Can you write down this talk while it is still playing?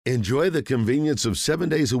Enjoy the convenience of 7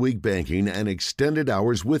 days a week banking and extended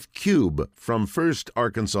hours with Cube from First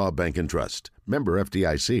Arkansas Bank and Trust. Member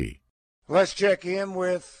FDIC. Let's check in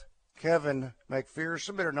with Kevin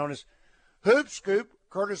McPherson, better known as Hoopscoop,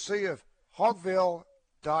 courtesy of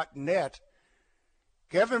Hogville.net.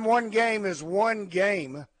 Kevin, one game is one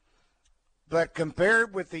game, but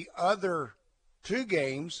compared with the other two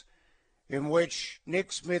games in which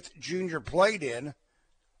Nick Smith Jr. played in,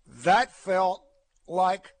 that felt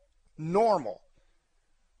like normal.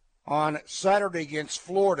 On Saturday against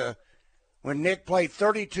Florida, when Nick played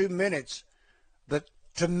 32 minutes, but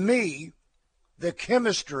to me, the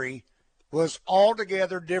chemistry was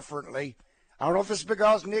altogether differently. I don't know if it's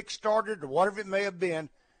because Nick started or whatever it may have been,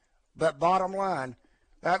 but bottom line,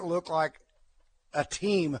 that looked like a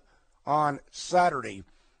team on Saturday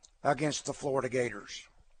against the Florida Gators.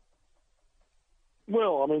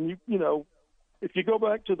 Well, I mean, you know, if you go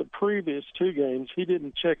back to the previous two games, he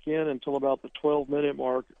didn't check in until about the 12-minute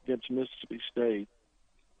mark against Mississippi State.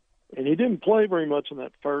 And he didn't play very much in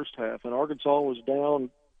that first half, and Arkansas was down,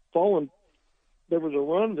 falling. There was a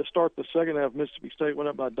run to start the second half. Mississippi State went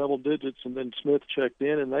up by double digits, and then Smith checked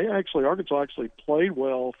in, and Arkansas actually played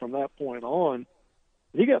well from that point on.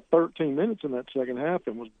 He got 13 minutes in that second half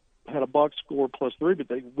and had a box score +3, but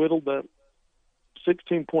they whittled that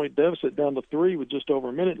 16-point deficit down to 3 with just over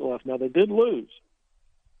a minute left. Now, they did lose.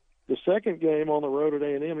 The second game on the road at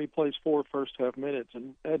A&M, he plays 4 first-half minutes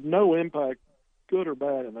and had no impact, good or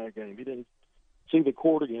bad, in that game. He didn't see the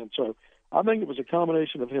court again. So I think it was a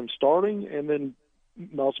combination of him starting and then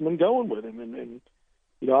Musselman going with him. And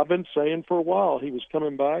you know, I've been saying for a while he was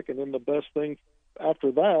coming back, and then the best thing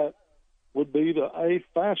after that would be a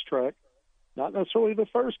fast track, not necessarily the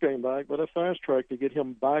first game back, but a fast track to get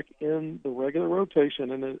him back in the regular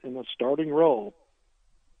rotation in a starting role.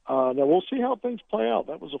 Now, we'll see how things play out.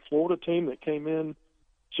 That was a Florida team that came in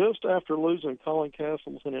just after losing Colin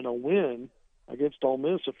Castleton in a win against Ole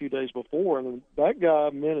Miss a few days before, and that guy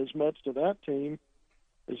meant as much to that team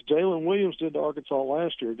as Jalen Williams did to Arkansas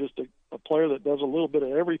last year, just a player that does a little bit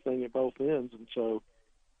of everything at both ends. And so,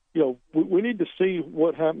 you know, we need to see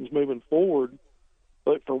what happens moving forward.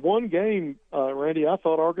 But for one game, Randy, I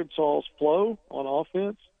thought Arkansas's flow on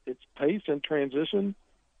offense, its pace and transition,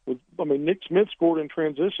 Nick Smith scored in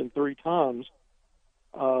transition 3 times,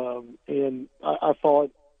 and I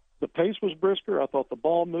thought the pace was brisker. I thought the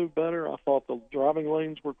ball moved better. I thought the driving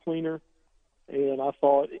lanes were cleaner, and I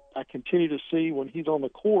continue to see when he's on the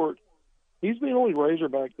court, he's the only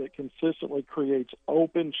Razorback that consistently creates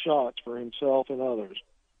open shots for himself and others.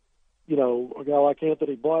 You know, a guy like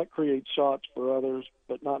Anthony Black creates shots for others,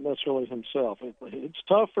 but not necessarily himself. It's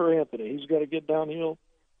tough for Anthony. He's got to get downhill,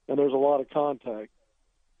 and there's a lot of contact.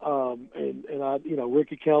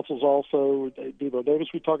 Ricky Council's also, Devo Davis,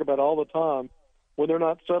 we talk about all the time. When they're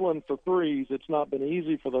not settling for threes, it's not been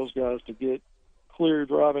easy for those guys to get clear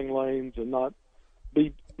driving lanes and not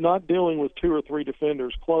dealing with 2 or 3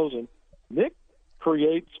 defenders closing. Nick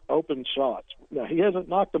creates open shots. Now, he hasn't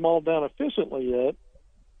knocked them all down efficiently yet,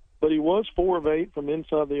 but he was 4 of 8 from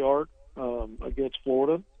inside the arc against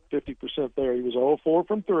Florida, 50% there. He was 0 of 4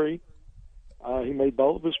 from 3. He made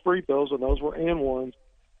both of his free throws, and those were and ones.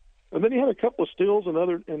 And then he had a couple of steals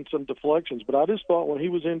and some deflections. But I just thought when he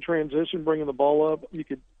was in transition, bringing the ball up,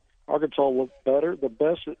 Arkansas looked better, the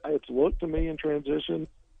best it's looked to me in transition.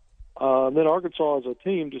 And then Arkansas as a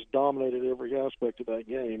team just dominated every aspect of that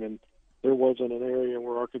game, and there wasn't an area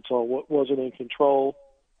where Arkansas wasn't in control.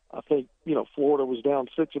 I think, Florida was down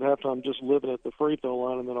 6 at halftime just living at the free throw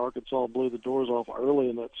line, and then Arkansas blew the doors off early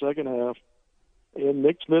in that second half. And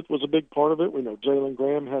Nick Smith was a big part of it. We know Jalen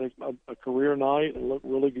Graham had a career night and looked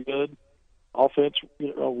really good. Offense,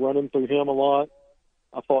 running through him a lot.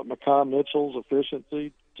 I thought Makai Mitchell's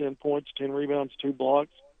efficiency, 10 points, 10 rebounds, 2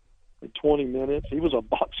 blocks in 20 minutes. He was a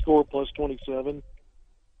box score +27.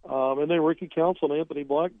 And then Ricky Council and Anthony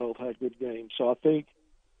Black both had good games. So I think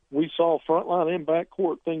we saw frontline and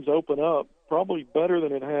backcourt things open up probably better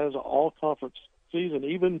than it has all conference season,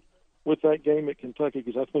 even with that game at Kentucky,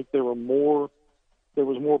 because I think there was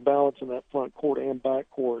more balance in that front court and back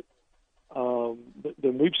court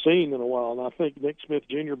than we've seen in a while. And I think Nick Smith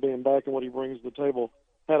Jr. being back and what he brings to the table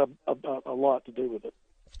had a lot to do with it.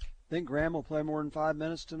 Think Graham will play more than 5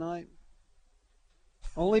 minutes tonight?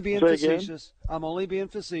 Only being facetious. I'm only being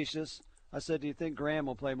facetious. I said, do you think Graham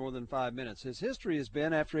will play more than 5 minutes? His history has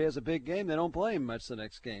been after he has a big game, they don't play him much the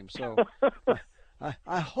next game. So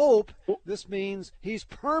I hope this means he's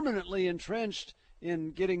permanently entrenched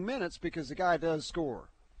in getting minutes because the guy does score.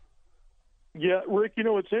 Yeah, Rick,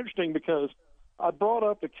 it's interesting because I brought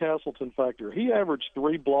up the Castleton factor. He averaged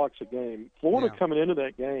 3 blocks a game. Florida coming into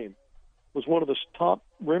that game was one of the top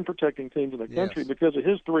rim protecting teams in the country Yes. because of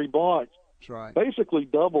his 3 blocks. That's right. Basically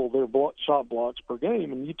double their shot blocks per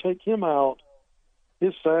game, and you take him out,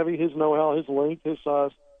 his savvy, his know-how, his length, his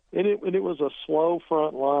size, and it was a slow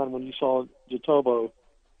front line when you saw Jatobo,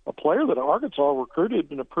 a player that Arkansas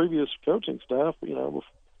recruited in a previous coaching staff,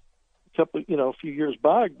 a few years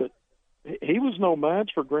back, but he was no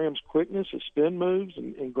match for Graham's quickness, his spin moves,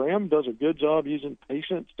 and Graham does a good job using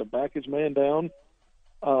patience to back his man down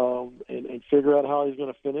and figure out how he's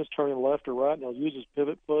going to finish, turning left or right, and he'll use his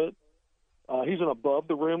pivot foot. He's an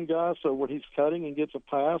above-the-rim guy, so when he's cutting and gets a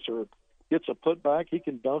pass or gets a putback, he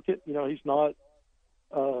can dunk it. He's not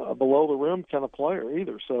a below-the-rim kind of player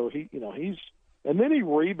either. So he's – and then he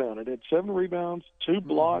rebounded. He had 7 rebounds, 2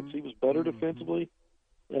 blocks. He was better defensively.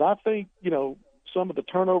 And I think, some of the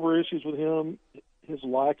turnover issues with him, his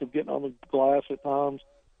lack of getting on the glass at times,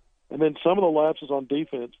 and then some of the lapses on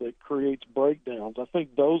defense that creates breakdowns, I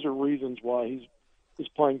think those are reasons why his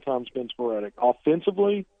playing time's been sporadic.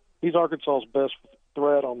 Offensively, he's Arkansas's best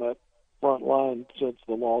threat on that front line since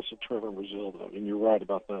the loss of Trevor Brazil, though, and you're right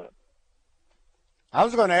about that. I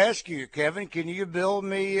was going to ask you, Kevin, can you build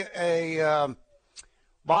me a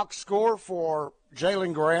box score for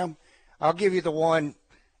Jalen Graham? I'll give you the one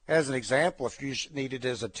as an example if you need it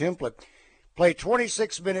as a template. Played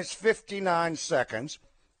 26 minutes, 59 seconds,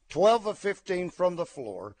 12 of 15 from the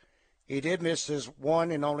floor. He did miss his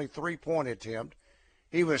 1 and only 3-point attempt.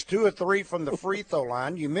 He was 2 of 3 from the free throw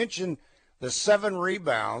line. You mentioned the 7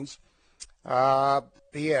 rebounds.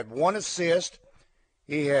 He had 1 assist.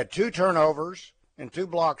 He had 2 turnovers and 2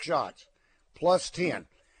 block shots, plus 10.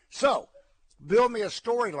 So, build me a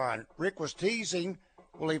storyline. Rick was teasing,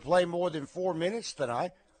 will he play more than 4 minutes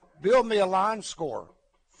tonight? Build me a line score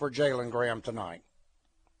for Jalen Graham tonight.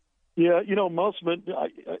 Yeah, Musman,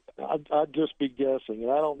 I'd just be guessing,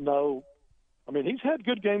 and I don't know. I mean, he's had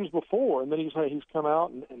good games before, and then he's come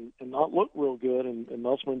out and not looked real good, and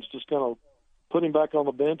Musman's just kind of put him back on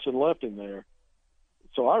the bench and left him there.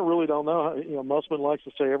 So I really don't know. Musman likes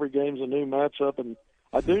to say every game's a new matchup, and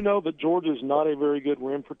I do know that Georgia's not a very good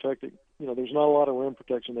rim protecting. There's not a lot of rim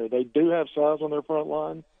protection there. They do have size on their front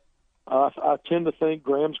line. I tend to think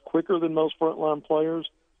Graham's quicker than most frontline players.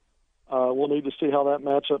 We'll need to see how that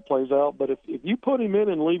matchup plays out. But if you put him in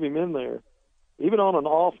and leave him in there, even on an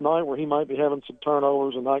off night where he might be having some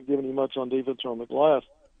turnovers and not giving you much on defense or on the glass,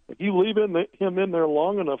 if you leave him in there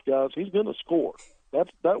long enough, guys, he's going to score.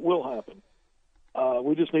 That will happen.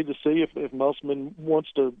 We just need to see if Musman wants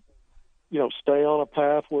to, stay on a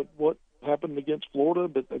path with what happened against Florida.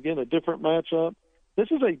 But again, a different matchup. This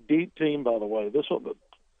is a deep team, by the way.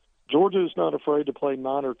 Georgia is not afraid to play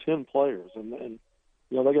 9 or 10 players, and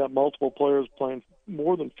they got multiple players playing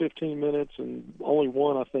more than 15 minutes, and only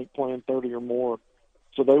one, I think, playing 30 or more.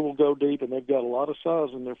 So they will go deep, and they've got a lot of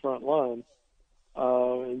size in their front line.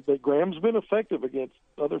 But Graham's been effective against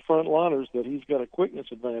other front liners that he's got a quickness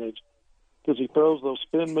advantage because he throws those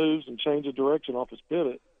spin moves and change of direction off his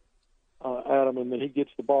pivot at him, and then he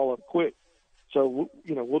gets the ball up quick. So,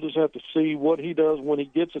 we'll just have to see what he does when he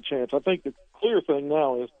gets a chance. I think the clear thing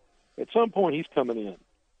now is at some point he's coming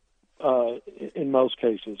in most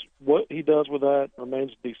cases. What he does with that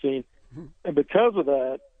remains to be seen. And because of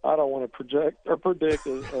that, I don't want to project or predict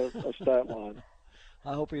a stat line.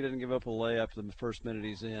 I hope he didn't give up a layup the first minute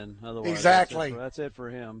he's in. Otherwise, exactly. That's it for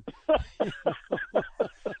him.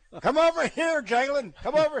 Come over here, Jalen.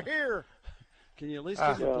 Come over here. Can you at least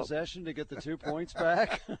give him possession to get the 2 points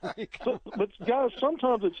back? But, guys,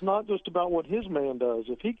 sometimes it's not just about what his man does.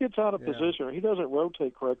 If he gets out of position or he doesn't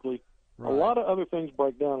rotate correctly, a lot of other things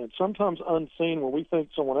break down. And sometimes unseen where we think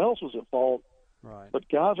someone else was at fault, but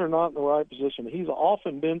guys are not in the right position. He's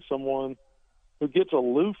often been someone who gets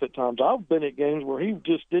aloof at times. I've been at games where he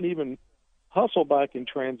just didn't even hustle back in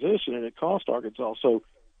transition, and it cost Arkansas. So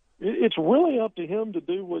it's really up to him to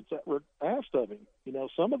do what's asked of him.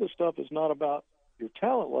 Some of the stuff is not about your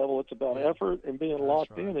talent level. It's about effort and being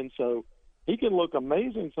locked in. And so he can look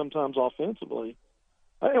amazing sometimes offensively.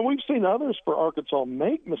 And we've seen others for Arkansas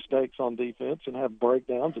make mistakes on defense and have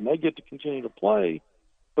breakdowns, and they get to continue to play.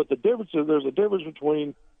 But the difference is there's a difference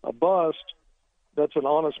between a bust that's an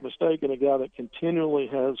honest mistake and a guy that continually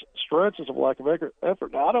has stretches of lack of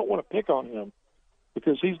effort. Now, I don't want to pick on him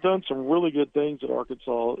because he's done some really good things at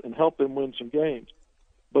Arkansas and helped them win some games.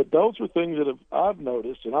 But those are things that I've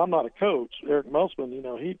noticed, and I'm not a coach. Eric Musman,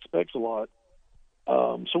 he expects a lot.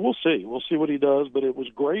 So we'll see. We'll see what he does. But it was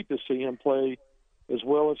great to see him play as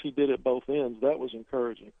well as he did at both ends. That was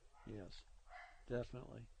encouraging. Yes,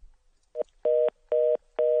 definitely.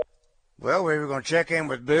 Well, we were going to check in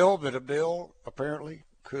with Bill, but Bill apparently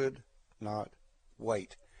could not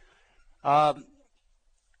wait.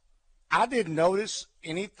 I didn't notice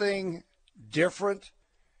anything different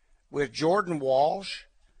with Jordan Walsh.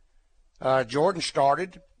 Jordan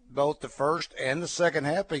started both the first and the second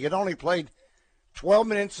half, but he had only played 12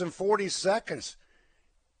 minutes and 40 seconds.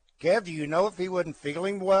 Kev, do you know if he wasn't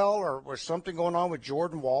feeling well or was something going on with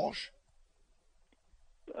Jordan Walsh?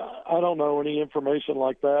 I don't know any information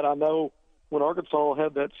like that. I know when Arkansas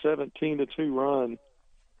had that 17-2 run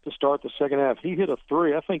to start the second half, he hit a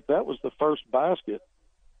three. I think that was the first basket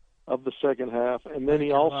of the second half, and then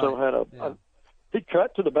he also had he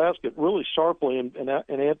cut to the basket really sharply, and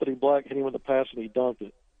Anthony Black hit him with a pass and he dunked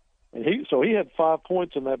it. And he had 5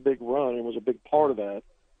 points in that big run and was a big part of that.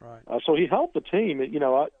 Right. So he helped the team.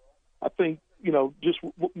 I think just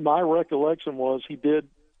my recollection was he did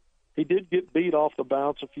get beat off the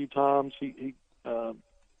bounce a few times. And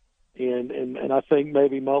I think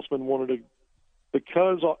maybe Musman wanted to,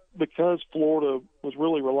 because Florida was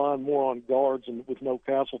really relying more on guards and with no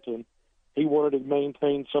Castleton, he wanted to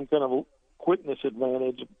maintain some kind of quickness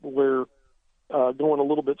advantage where going a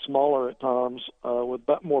little bit smaller at times with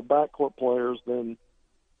more backcourt players than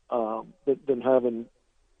having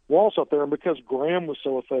Walsh up there. And because Graham was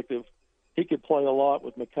so effective, he could play a lot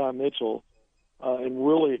with Mekhi Mitchell and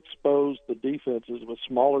really expose the defenses with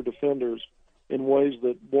smaller defenders in ways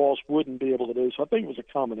that Walsh wouldn't be able to do. So I think it was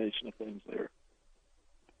a combination of things there.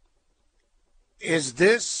 Is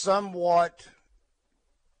this somewhat,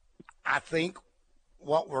 I think,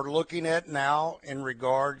 what we're looking at now in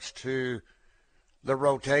regards to the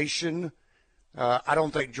rotation? I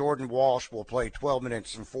don't think Jordan Walsh will play 12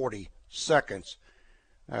 minutes and 40 seconds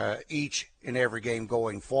each and every game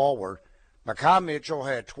going forward. Mekhi Mitchell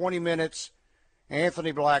had 20 minutes,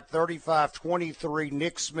 Anthony Black 35, 23,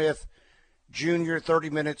 Nick Smith Jr.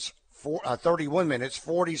 31 minutes,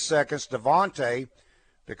 40 seconds, Devontae,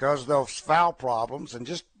 because of those foul problems, and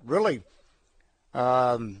just really,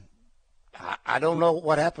 I don't know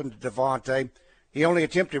what happened to Devontae. He only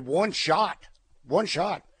attempted one shot,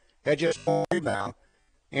 had just one rebound,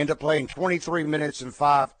 ended up playing 23 minutes and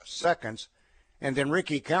 5 seconds. And then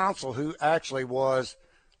Ricky Council, who actually was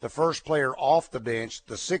the first player off the bench,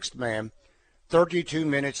 the sixth man, 32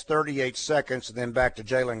 minutes, 38 seconds, and then back to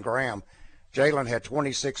Jalen Graham. Jalen had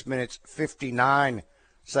 26 minutes, 59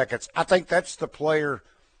 seconds. I think that's the player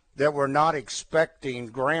that we're not expecting,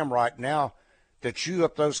 Graham, right now, to chew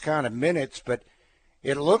up those kind of minutes. But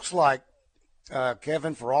it looks like,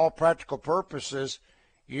 Kevin, for all practical purposes,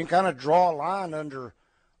 you can kind of draw a line under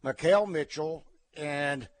Mekhi Mitchell,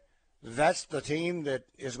 and that's the team that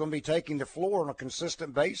is going to be taking the floor on a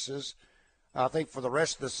consistent basis, I think, for the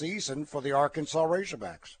rest of the season for the Arkansas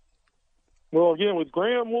Razorbacks. Well, again, with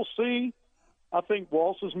Graham, we'll see. I think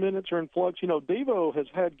Walsh's minutes are in flux. Devo has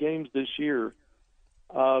had games this year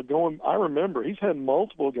I remember he's had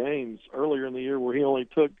multiple games earlier in the year where he only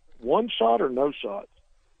took one shot or no shots.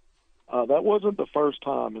 That wasn't the first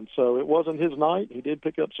time, and so it wasn't his night. He did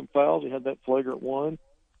pick up some fouls. He had that flagrant one.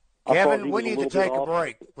 Kevin, we need to take a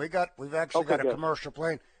break. We've actually got a commercial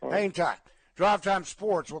playing. Right. Hang tight. Drive Time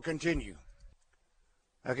Sports will continue.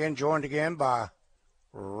 Again, joined again by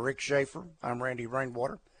Rick Schaefer. I'm Randy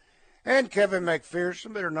Rainwater. And Kevin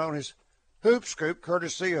McPherson, better known as Hoopscoop,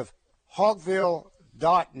 courtesy of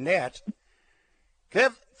Hogville.net.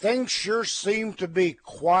 Kev, things sure seem to be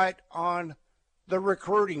quiet on the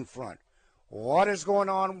recruiting front. What is going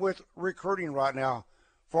on with recruiting right now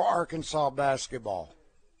for Arkansas basketball?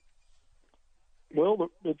 Well,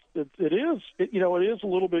 it is a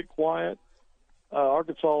little bit quiet.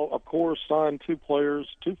 Arkansas, of course, signed two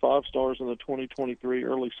 5-stars in the 2023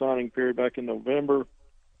 early signing period back in November,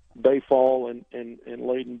 Bayfall and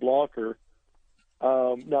Layden Blocker.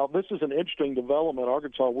 Now, this is an interesting development.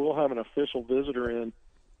 Arkansas will have an official visitor in,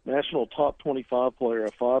 national top 25 player,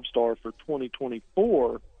 a 5-star for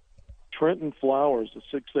 2024, Trenton Flowers, a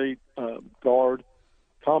 6'8" guard,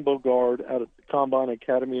 combo guard out of Combine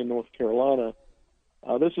Academy in North Carolina.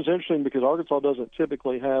 This is interesting because Arkansas doesn't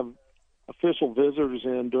typically have official visitors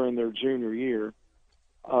in during their junior year.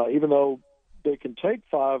 Even though they can take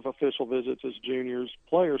 5 official visits as juniors,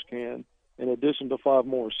 players can, in addition to 5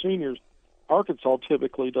 more seniors. Arkansas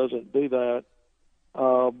typically doesn't do that.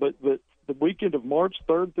 But the weekend of March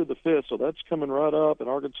 3rd through the 5th, so that's coming right up, and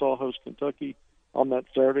Arkansas hosts Kentucky on that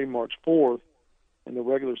Saturday, March 4th, in the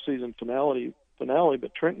regular season finale.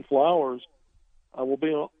 But Trenton Flowers will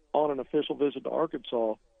be on an official visit to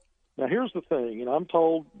Arkansas. Now, here's the thing, and I'm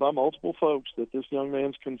told by multiple folks that this young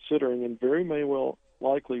man's considering and very may well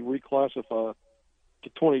likely reclassify to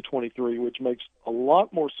 2023, which makes a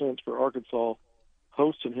lot more sense for Arkansas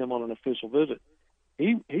hosting him on an official visit.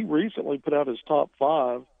 He recently put out his top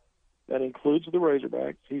 5. That includes the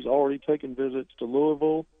Razorbacks. He's already taken visits to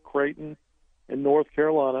Louisville, Creighton and North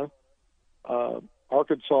Carolina.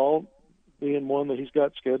 Arkansas being one that he's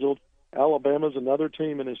got scheduled. Alabama's another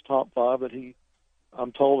team in his top 5 that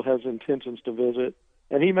I'm told, has intentions to visit.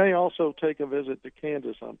 And he may also take a visit to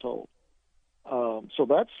Kansas, I'm told. So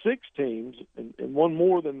that's 6 teams, and one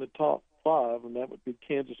more than the top 5, and that would be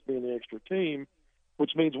Kansas being the extra team,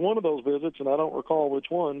 which means one of those visits, and I don't recall which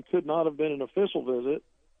one, could not have been an official visit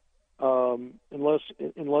unless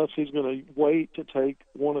he's going to wait to take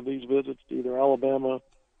one of these visits to either Alabama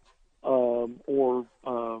or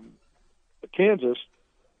Kansas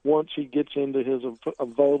once he gets into his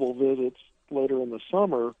available visits later in the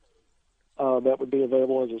summer that would be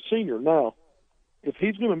available as a senior. Now, if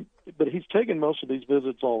he's going to, but he's taken most of these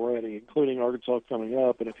visits already, including Arkansas coming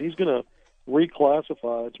up, and if he's going to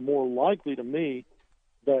reclassify, it's more likely to me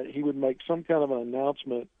that he would make some kind of an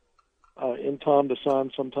announcement in time to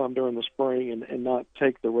sign sometime during the spring and not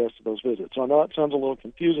take the rest of those visits. So I know it sounds a little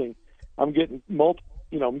confusing. I'm getting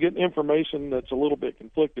I'm getting information that's a little bit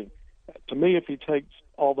conflicting. To me, if he takes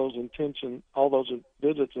all those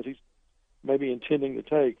visits that he's maybe intending to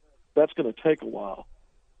take, that's going to take a while.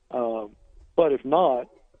 But if not,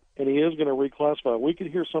 and he is going to reclassify, we could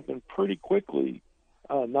hear something pretty quickly,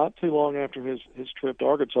 not too long after his trip to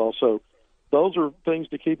Arkansas. So those are things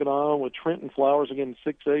to keep an eye on with Trenton Flowers, again,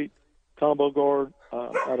 6'8", combo guard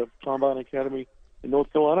out of Combine Academy in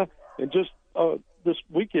North Carolina. And just this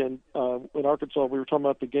weekend in Arkansas, we were talking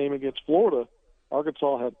about the game against Florida.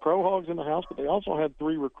 Arkansas had Pro Hogs in the house, but they also had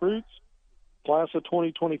 3 recruits. Class of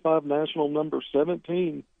 2025 national number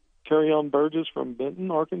 17, Terrion Burgess from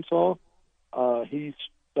Benton, Arkansas.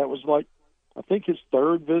 That was I think his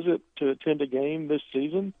 3rd visit to attend a game this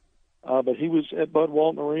season, but he was at Bud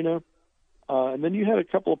Walton Arena. And then you had a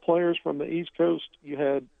couple of players from the East Coast. You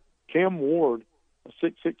had Cam Ward, a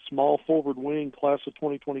 6'6" small forward wing, class of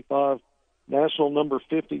 2025, national number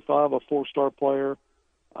 55, a 4-star player.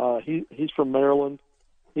 He's from Maryland.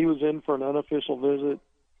 He was in for an unofficial visit.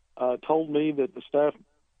 Told me that the staff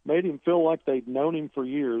made him feel like they'd known him for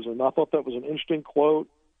years, and I thought that was an interesting quote.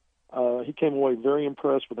 He came away very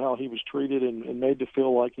impressed with how he was treated and made to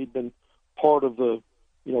feel like he'd been part of the,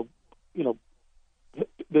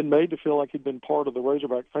 been made to feel like he'd been part of the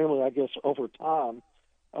Razorback family, I guess, over time,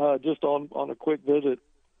 just on a quick visit.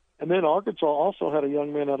 And then Arkansas also had a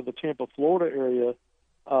young man out of the Tampa, Florida area,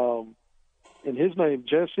 and his name,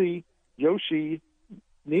 Jesse Yoshi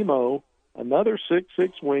Nemo, another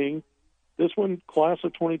 6'6" wing. This one, class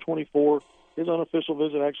of 2024. His unofficial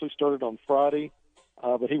visit actually started on Friday,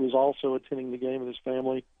 but he was also attending the game with his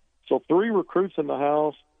family. So 3 recruits in the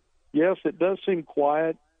house. Yes, it does seem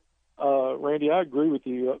quiet. Randy, I agree with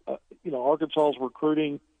you. Arkansas's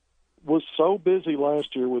recruiting was so busy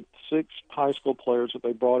last year with 6 high school players that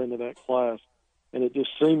they brought into that class, and it just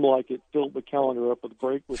seemed like it filled the calendar up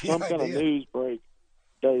with some kind of news break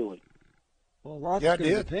daily. Well, a lot's going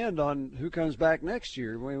to depend on who comes back next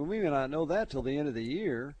year. We may not know that till the end of the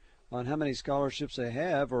year on how many scholarships they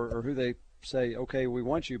have or who they say, okay, we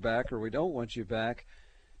want you back or we don't want you back.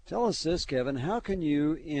 Tell us this, Kevin. How can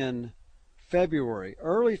you in February,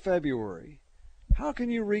 early February, how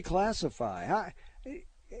can you reclassify?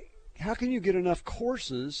 How can you get enough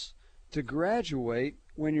courses to graduate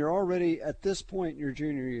when you're already at this point in your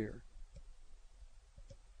junior year?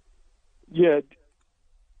 Yeah,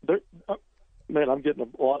 man, I'm getting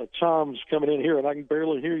a lot of chimes coming in here, and I can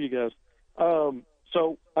barely hear you guys.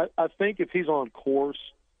 So I think if he's on course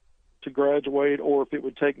to graduate, or if it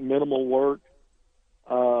would take minimal work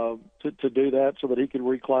to do that so that he could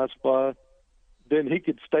reclassify, then he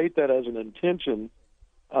could state that as an intention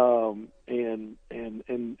and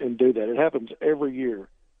do that. It happens every year.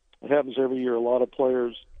 A lot of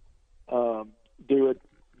players do it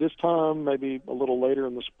this time, maybe a little later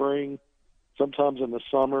in the spring, sometimes in the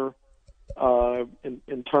summer,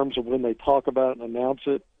 in terms of when they talk about it and announce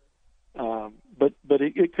it. But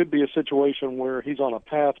it could be a situation where he's on a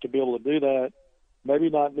path to be able to do that, maybe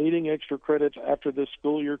not needing extra credits after this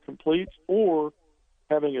school year completes, or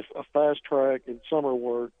having a fast track in summer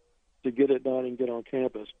work to get it done and get on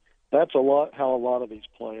campus. That's how a lot of these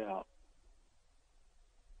play out.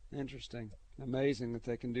 Interesting. Amazing that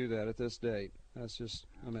they can do that at this date. That's just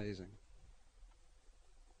amazing.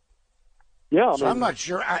 Yeah, I'm not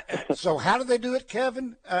sure. So how do they do it,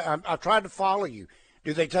 Kevin? I tried to follow you.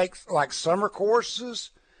 Do they take like summer courses?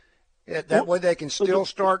 That way they can still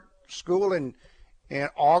start school in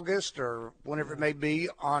August or whenever it may be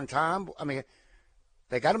on time? I mean,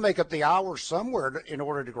 they got to make up the hours somewhere in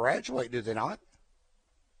order to graduate, do they not?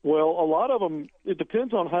 Well, a lot of them, it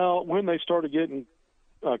depends on when they started getting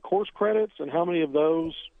course credits and how many of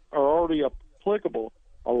those are already applicable.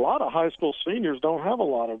 a lot of high school seniors don't have a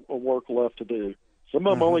lot of work left to do. Some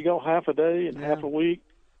of them only go half a day and half a week.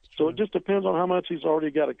 So it just depends on how much he's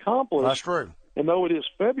already got accomplished. That's true. And though it is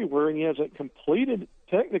February and he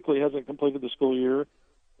technically hasn't completed the school year,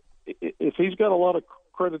 if he's got a lot of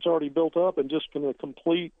credits already built up and just going to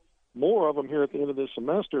complete more of them here at the end of this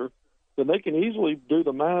semester, then they can easily do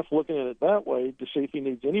the math looking at it that way to see if he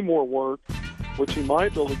needs any more work, which he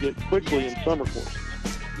might be able to get quickly in summer courses.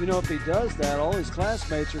 You know, if he does that, all his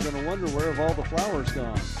classmates are going to wonder where have all the flowers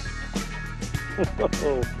gone.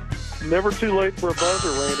 Oh, never too late for a buzzer,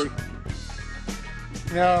 Randy.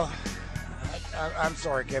 No, I'm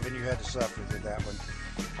sorry, Kevin, you had to suffer through that one.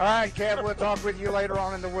 All right, Kev, we'll talk with you later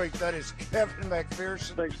on in the week. That is Kevin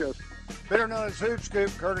McPherson. Thanks, guys. Better known as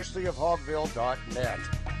Hoopscoop, courtesy of Hogville.net.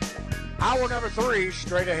 Hour number 3,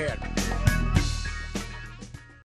 straight ahead.